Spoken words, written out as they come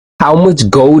How much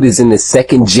gold is in the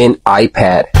second-gen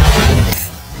iPad?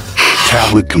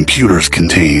 Tablet computers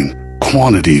contain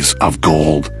quantities of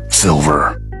gold,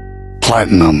 silver,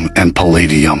 platinum, and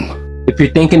palladium. If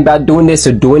you're thinking about doing this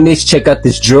or doing this, check out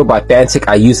this drill by Fantic.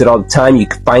 I use it all the time. You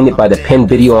can find it by the pinned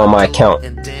video on my account.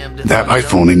 That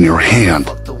iPhone in your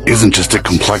hand isn't just a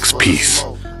complex piece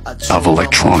of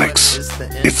electronics.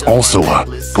 It's also a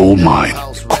gold mine,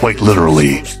 quite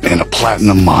literally, and a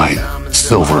platinum mine,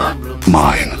 silver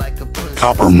mine,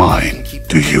 copper mine.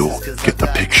 Do you get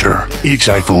the picture? Each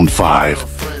iPhone 5,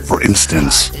 for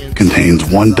instance, contains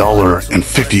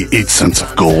 $1.58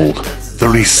 of gold,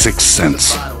 36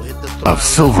 cents of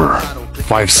silver,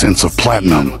 5 cents of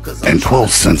platinum, and 12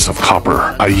 cents of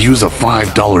copper. I use a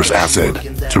 $5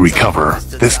 acid to recover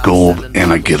this gold,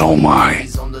 and I get all my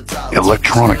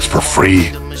electronics for free.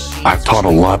 I've taught a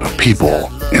lot of people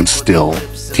and still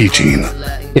teaching.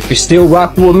 If you're still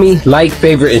rocking with me, like,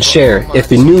 favorite, and share.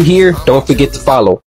 If you're new here, don't forget to follow.